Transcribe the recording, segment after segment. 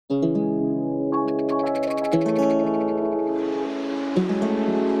Hidden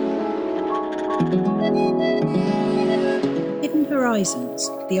Horizons,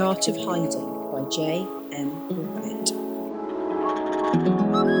 The Art of Hiding by J. M. Elliot.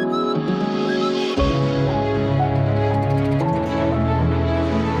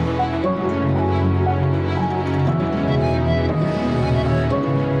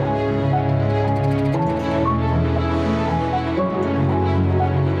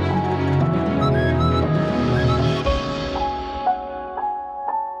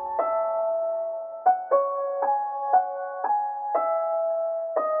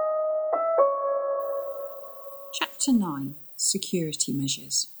 Chapter 9. Security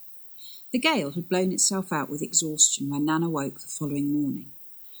Measures. The gale had blown itself out with exhaustion when Nan awoke the following morning.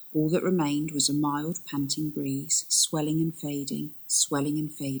 All that remained was a mild, panting breeze, swelling and fading,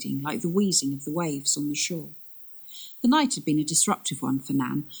 like the wheezing of the waves on the shore. The night had been a disruptive one for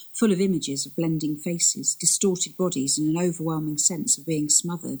Nan, full of images of blending faces, distorted bodies, and an overwhelming sense of being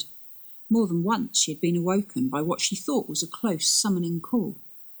smothered. More than once she had been awoken by what she thought was a close summoning call.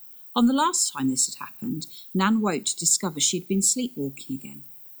 On the last time this had happened, Nan woke to discover she had been sleepwalking again.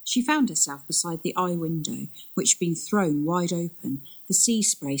 She found herself beside the eye window, which had been thrown wide open, the sea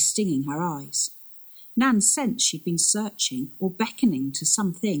spray stinging her eyes. Nan sensed she had been searching or beckoning to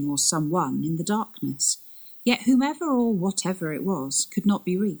something or someone in the darkness, yet whomever or whatever it was could not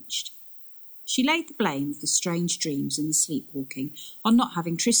be reached. She laid the blame of the strange dreams and the sleepwalking on not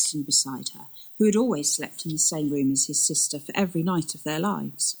having Tristan beside her, who had always slept in the same room as his sister for every night of their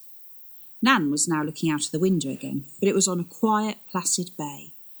lives. Nan was now looking out of the window again, but it was on a quiet, placid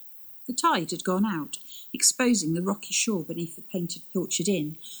bay. The tide had gone out, exposing the rocky shore beneath the painted pilchard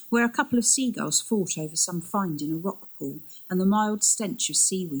inn, where a couple of seagulls fought over some find in a rock pool, and the mild stench of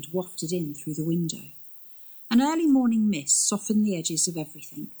seaweed wafted in through the window. An early morning mist softened the edges of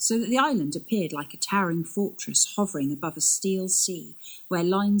everything, so that the island appeared like a towering fortress hovering above a steel sea, where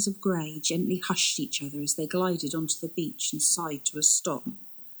lines of grey gently hushed each other as they glided onto the beach and sighed to a stop.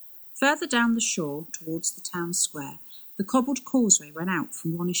 Further down the shore, towards the town square, the cobbled causeway ran out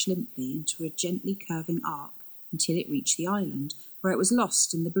from Wannish Limply into a gently curving arc until it reached the island, where it was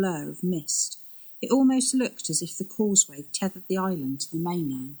lost in the blur of mist. It almost looked as if the causeway tethered the island to the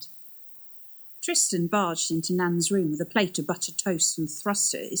mainland. Tristan barged into Nan's room with a plate of buttered toast and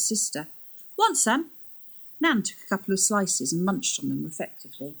thrust it at his sister. "Want some?" Nan took a couple of slices and munched on them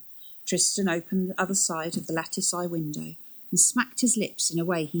reflectively. Tristan opened the other side of the lattice eye window and smacked his lips in a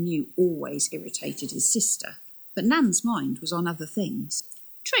way he knew always irritated his sister. But Nan's mind was on other things.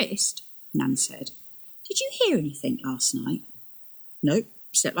 "Trist," Nan said, "did you hear anything last night?" "Nope,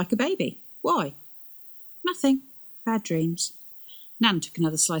 slept like a baby. Why?" "Nothing. Bad dreams." Nan took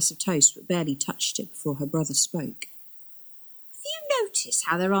another slice of toast but barely touched it before her brother spoke. "Have you noticed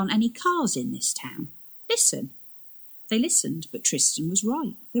how there aren't any cars in this town? Listen." They listened, but Tristan was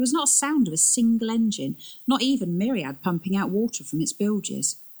right. There was not a sound of a single engine, not even Myriad pumping out water from its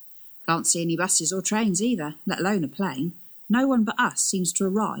bilges. "Can't see any buses or trains either, let alone a plane. No one but us seems to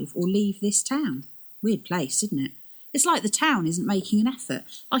arrive or leave this town. Weird place, isn't it? It's like the town isn't making an effort,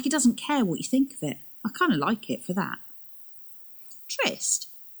 like it doesn't care what you think of it. I kind of like it for that." "Trist,"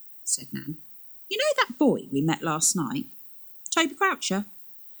 said Nan, "you know that boy we met last night? Toby Croucher?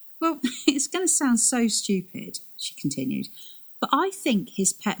 Well, it's going to sound so stupid," she continued, "but I think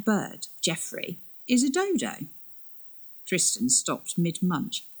his pet bird, Geoffrey, is a dodo." Tristan stopped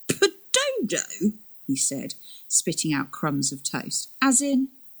mid-munch. "Dodo?" he said, spitting out crumbs of toast. "As in,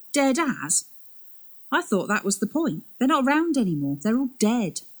 dead as? I thought that was the point. They're not around anymore. They're all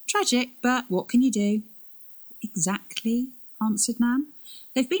dead. Tragic, but what can you do?" "Exactly," answered Nan.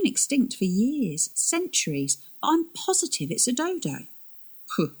 "They've been extinct for years, centuries, but I'm positive it's a dodo."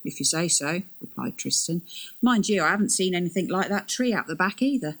 "If you say so," replied Tristan. "Mind you, I haven't seen anything like that tree out the back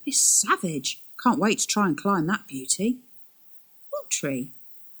either. It's savage. Can't wait to try and climb that beauty." "What tree?"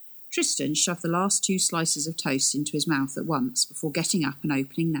 Tristan shoved the last 2 slices of toast into his mouth at once before getting up and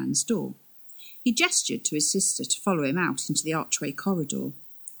opening Nan's door. He gestured to his sister to follow him out into the archway corridor.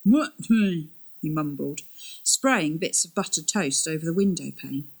 "What tree?" he mumbled, spraying bits of buttered toast over the window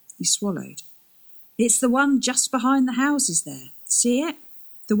pane. He swallowed. "It's the one just behind the houses there. See it?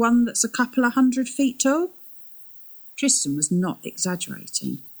 The one that's a couple of 100 feet tall?" Tristan was not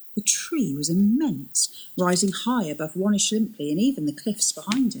exaggerating. The tree was immense, rising high above Wannish Limply and even the cliffs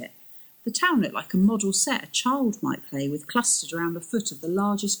behind it. The town looked like a model set a child might play with, clustered around the foot of the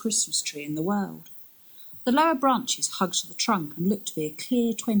largest Christmas tree in the world. The lower branches hugged the trunk and looked to be a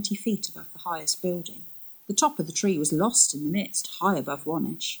clear 20 feet above the highest building. The top of the tree was lost in the midst, high above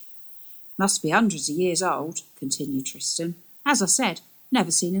Wannish. "Must be hundreds of years old," continued Tristan. "As I said,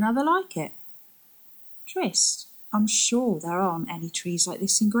 Never seen another like it. Trist, I'm sure there aren't any trees like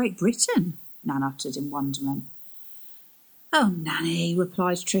this in Great Britain, Nan uttered in wonderment. Oh, Nanny,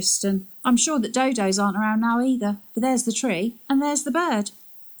 replied Tristan, I'm sure that dodos aren't around now either, but there's the tree, and there's the bird.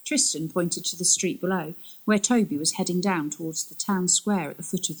 Tristan pointed to the street below, where Toby was heading down towards the town square at the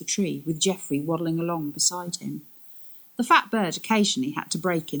foot of the tree, with Geoffrey waddling along beside him. The fat bird occasionally had to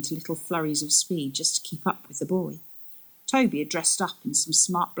break into little flurries of speed just to keep up with the boy. Toby had dressed up in some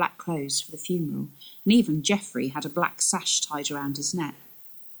smart black clothes for the funeral, and even Geoffrey had a black sash tied around his neck.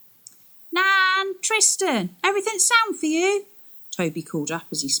 Nan, Tristan, everything sound for you? Toby called up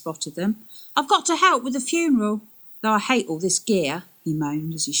as he spotted them. I've got to help with the funeral, though I hate all this gear, he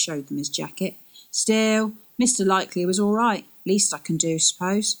moaned as he showed them his jacket. Still, Mr. Likely was all right. Least I can do,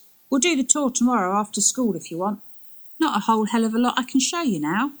 suppose. We'll do the tour tomorrow after school if you want. Not a whole hell of a lot I can show you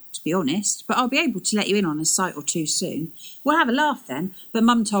now, to be honest, but I'll be able to let you in on a sight or two soon. We'll have a laugh then, but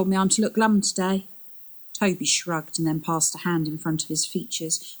Mum told me I'm to look glum today. Toby shrugged and then passed a hand in front of his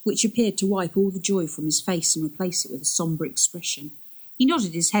features, which appeared to wipe all the joy from his face and replace it with a sombre expression. He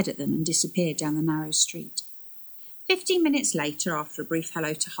nodded his head at them and disappeared down the narrow street. 15 minutes later, after a brief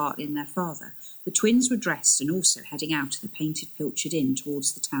hello to Hartley and their father, the twins were dressed and also heading out of the painted pilchard inn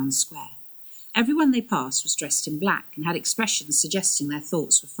towards the town square. Everyone they passed was dressed in black and had expressions suggesting their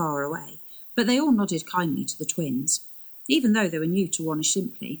thoughts were far away, but they all nodded kindly to the twins. Even though they were new to Wannish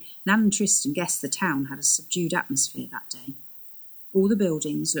Limply, Nan and Tristan guessed the town had a subdued atmosphere that day. All the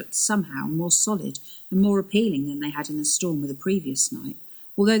buildings looked somehow more solid and more appealing than they had in the storm of the previous night,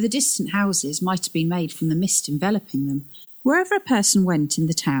 although the distant houses might have been made from the mist enveloping them. Wherever a person went in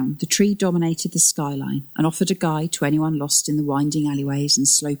the town, the tree dominated the skyline and offered a guide to anyone lost in the winding alleyways and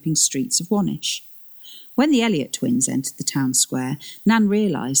sloping streets of Wannish. When the Elliot twins entered the town square, Nan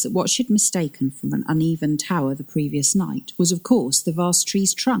realised that what she had mistaken for an uneven tower the previous night was, of course, the vast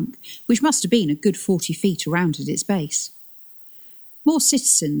tree's trunk, which must have been a good 40 feet around at its base. More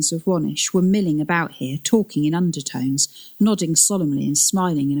citizens of Wannish were milling about here, talking in undertones, nodding solemnly and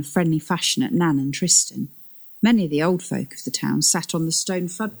smiling in a friendly fashion at Nan and Tristan. Many of the old folk of the town sat on the stone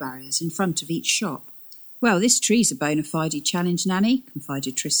flood barriers in front of each shop. Well, this tree's a bona fide challenge, Nanny,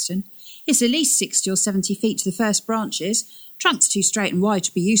 confided Tristan. It's at least 60 or 70 feet to the first branches. Trunk's too straight and wide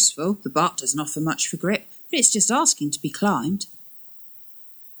to be useful. The bark doesn't offer much for grip, but it's just asking to be climbed.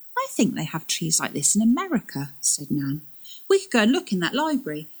 I think they have trees like this in America, said Nan. We could go and look in that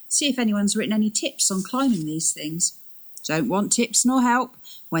library, see if anyone's written any tips on climbing these things. Don't want tips nor help.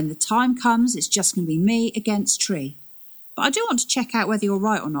 When the time comes, it's just going to be me against tree. But I do want to check out whether you're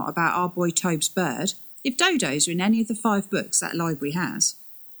right or not about our boy Tobe's bird, if dodos are in any of the 5 books that library has.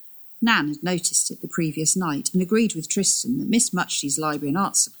 Nan had noticed it the previous night and agreed with Tristan that Miss Muchley's library and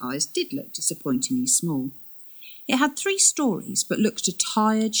art supplies did look disappointingly small. It had 3 stories, but looked a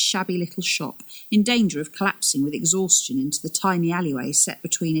tired, shabby little shop, in danger of collapsing with exhaustion into the tiny alleyway set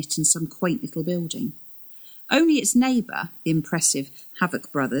between it and some quaint little building. Only its neighbour, the impressive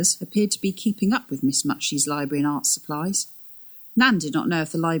Havoc brothers, appeared to be keeping up with Miss Muchley's library and art supplies. Nan did not know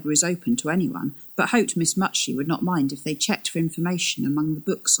if the library was open to anyone, but hoped Miss Muchley would not mind if they checked for information among the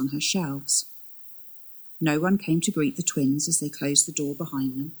books on her shelves. No one came to greet the twins as they closed the door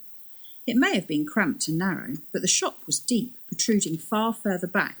behind them. It may have been cramped and narrow, but the shop was deep, protruding far further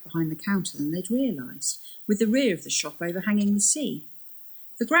back behind the counter than they'd realised, with the rear of the shop overhanging the sea.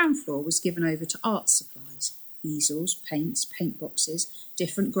 The ground floor was given over to art supplies, easels, paints, paint boxes,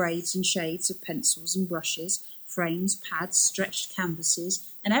 different grades and shades of pencils and brushes, frames, pads, stretched canvases,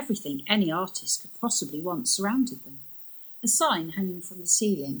 and everything any artist could possibly want surrounded them. A sign hanging from the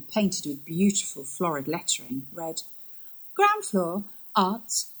ceiling, painted with beautiful florid lettering, read, Ground floor,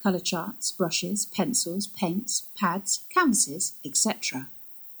 arts, colour charts, brushes, pencils, paints, pads, canvases, etc.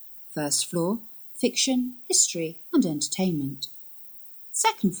 First floor, fiction, history and entertainment.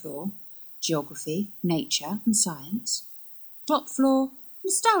 Second floor, geography, nature and science. Top floor,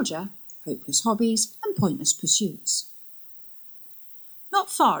 nostalgia, hopeless hobbies and pointless pursuits. Not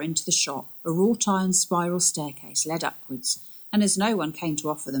far into the shop, a wrought-iron spiral staircase led upwards, and as no one came to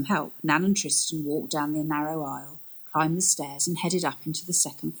offer them help, Nan and Tristan walked down the narrow aisle, climbed the stairs and headed up into the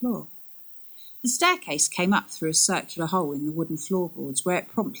second floor. The staircase came up through a circular hole in the wooden floorboards where it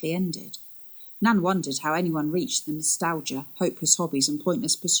promptly ended. Nan wondered how anyone reached the nostalgia, hopeless hobbies and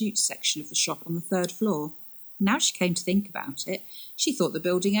pointless pursuits section of the shop on the 3rd floor. Now she came to think about it, she thought the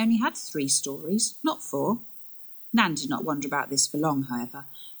building only had 3 stories, not 4. Nan did not wonder about this for long, however,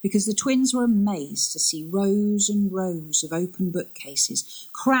 because the twins were amazed to see rows and rows of open bookcases,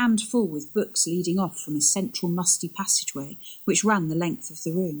 crammed full with books leading off from a central musty passageway which ran the length of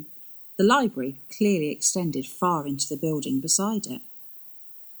the room. The library clearly extended far into the building beside it.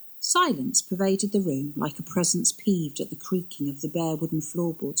 Silence pervaded the room, like a presence peeved at the creaking of the bare wooden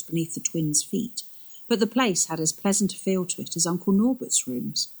floorboards beneath the twins' feet, but the place had as pleasant a feel to it as Uncle Norbert's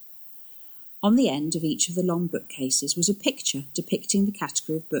rooms. On the end of each of the long bookcases was a picture depicting the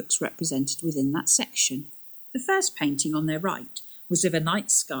category of books represented within that section. The first painting on their right was of a night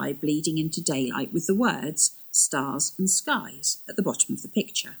sky bleeding into daylight with the words "Stars and Skies" at the bottom of the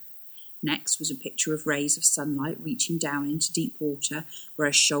picture. Next was a picture of rays of sunlight reaching down into deep water where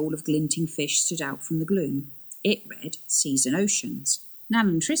a shoal of glinting fish stood out from the gloom. It read "Seas and Oceans." Nan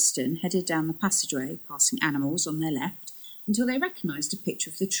and Tristan headed down the passageway, passing animals on their left, until they recognised a picture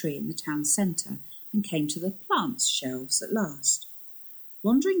of the tree in the town centre and came to the plants shelves at last.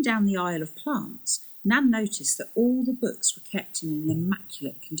 Wandering down the aisle of plants, Nan noticed that all the books were kept in an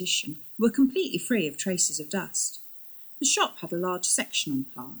immaculate condition, were completely free of traces of dust. The shop had a large section on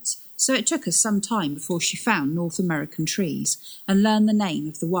plants, so it took her some time before she found North American trees and learned the name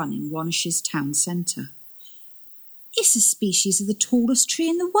of the one in Wannish's town centre. "It's a species of the tallest tree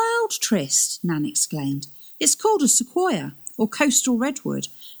in the world, Trist," Nan exclaimed. "It's called a sequoia, or coastal redwood,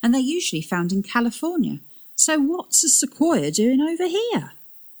 and they're usually found in California. So what's a sequoia doing over here?"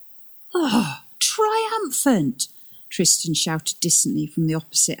 "Oh, triumphant!" Tristan shouted distantly from the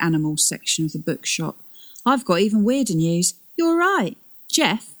opposite animals section of the bookshop. "I've got even weirder news. You're right.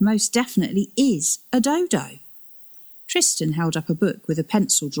 Jeff most definitely is a dodo." Tristan held up a book with a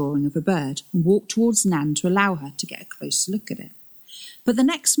pencil drawing of a bird and walked towards Nan to allow her to get a closer look at it. But the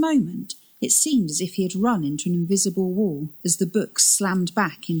next moment, it seemed as if he had run into an invisible wall as the book slammed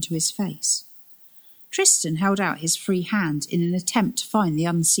back into his face. Tristan held out his free hand in an attempt to find the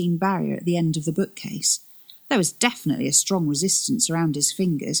unseen barrier at the end of the bookcase. There was definitely a strong resistance around his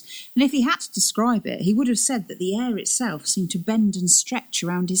fingers, and if he had to describe it, he would have said that the air itself seemed to bend and stretch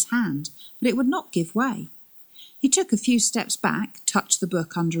around his hand, but it would not give way. He took a few steps back, tucked the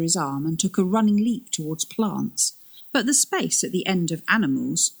book under his arm, and took a running leap towards plants. But the space at the end of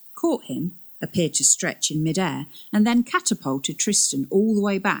animals caught him, appeared to stretch in mid-air, and then catapulted Tristan all the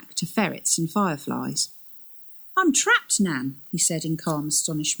way back to ferrets and fireflies. "I'm trapped, Nan," he said in calm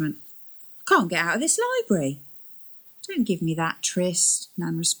astonishment. "I can't get out of this library." "Don't give me that, Trist,"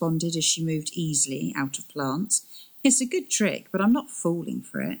 Nan responded as she moved easily out of plants. "It's a good trick, but I'm not falling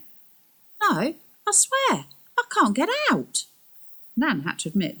for it." "No, I swear, I can't get out." Nan had to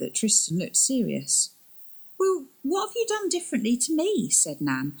admit that Tristan looked serious. "Well, what have you done differently to me?" said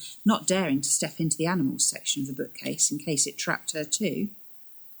Nan, not daring to step into the animals section of the bookcase in case it trapped her too.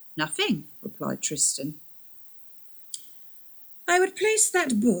 "Nothing," replied Tristan. "I would place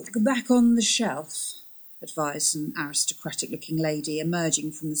that book back on the shelf," advised an aristocratic-looking lady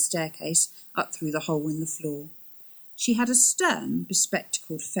emerging from the staircase up through the hole in the floor. She had a stern,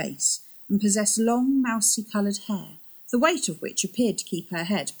 bespectacled face and possessed long, mousy-coloured hair, the weight of which appeared to keep her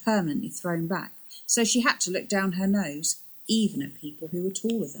head permanently thrown back, so she had to look down her nose, even at people who were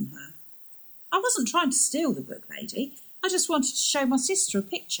taller than her. "I wasn't trying to steal the book, lady. I just wanted to show my sister a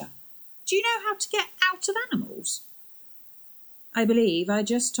picture. Do you know how to get out of animals?" "I believe I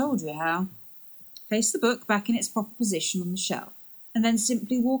just told you how. Place the book back in its proper position on the shelf, and then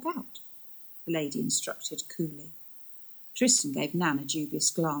simply walk out," the lady instructed coolly. Tristan gave Nan a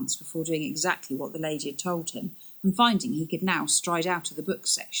dubious glance before doing exactly what the lady had told him, and finding he could now stride out of the book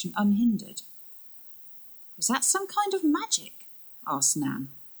section unhindered. "Was that some kind of magic?" asked Nan.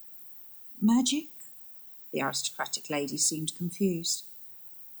 "Magic?" The aristocratic lady seemed confused.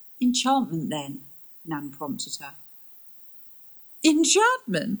 "Enchantment, then," Nan prompted her.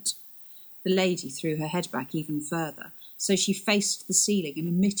 "Enchantment?" The lady threw her head back even further, so she faced the ceiling and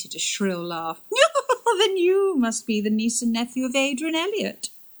emitted a shrill laugh. "Then you must be the niece and nephew of Adrian Elliot,"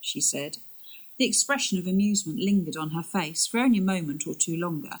 she said. The expression of amusement lingered on her face for only a moment or two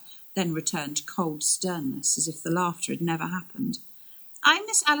longer, then returned to cold sternness, as if the laughter had never happened. "I'm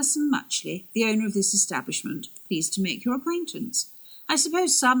Miss Alison Muchley, the owner of this establishment. Pleased to make your acquaintance. I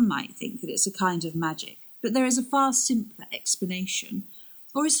suppose some might think that it's a kind of magic, but there is a far simpler explanation.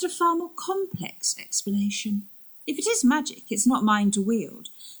 Or is it a far more complex explanation? If it is magic, it's not mine to wield.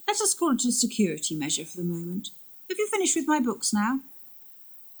 Let us call it a security measure for the moment. Have you finished with my books now?"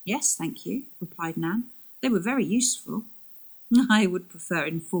 "Yes, thank you," replied Nan. "They were very useful." "I would prefer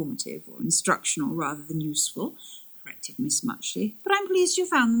informative or instructional rather than useful," corrected Miss Muchley, "but I'm pleased you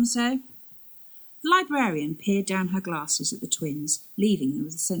found them so." The librarian peered down her glasses at the twins, leaving them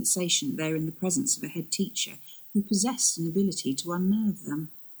with the sensation that they were in the presence of a head teacher who possessed an ability to unnerve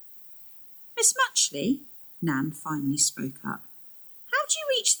them. "Miss Muchley," Nan finally spoke up, "how do you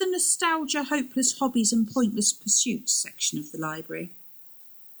reach the nostalgia, hopeless hobbies and pointless pursuits section of the library?"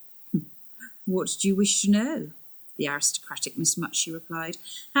 "What do you wish to know?" the aristocratic Miss Mutsey replied.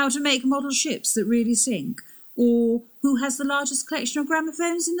 How to make model ships that really sink, or who has the largest collection of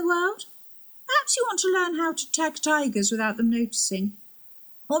gramophones in the world? Perhaps you want to learn how to tag tigers without them noticing.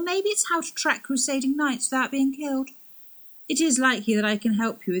 Or maybe it's how to track crusading knights without being killed. It is likely that I can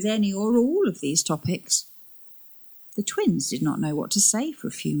help you with any or all of these topics. The twins did not know what to say for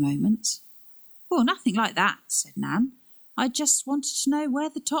a few moments. Well, nothing like that, said Nan. I just wanted to know where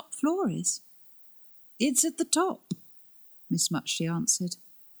the top floor is. It's at the top, Miss Mutsey answered.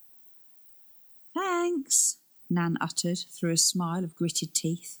 Thanks, Nan uttered through a smile of gritted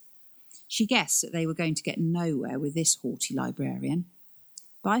teeth. She guessed that they were going to get nowhere with this haughty librarian.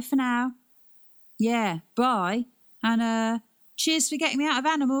 Bye for now. Yeah, bye. And, cheers for getting me out of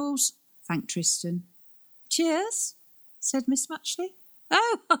animals, thanked Tristan. Cheers, said Miss Mutsey.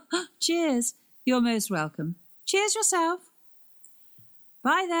 Oh, cheers. You're most welcome. Cheers yourself.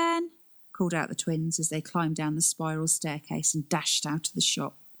 Bye then, called out the twins as they climbed down the spiral staircase and dashed out of the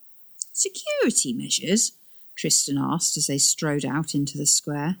shop. Security measures? Tristan asked as they strode out into the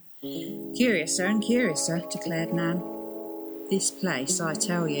square. Curiouser and curiouser, declared Nan. This place, I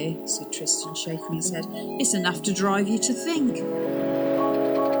tell you, said Tristan, shaking his head, it's enough to drive you to think.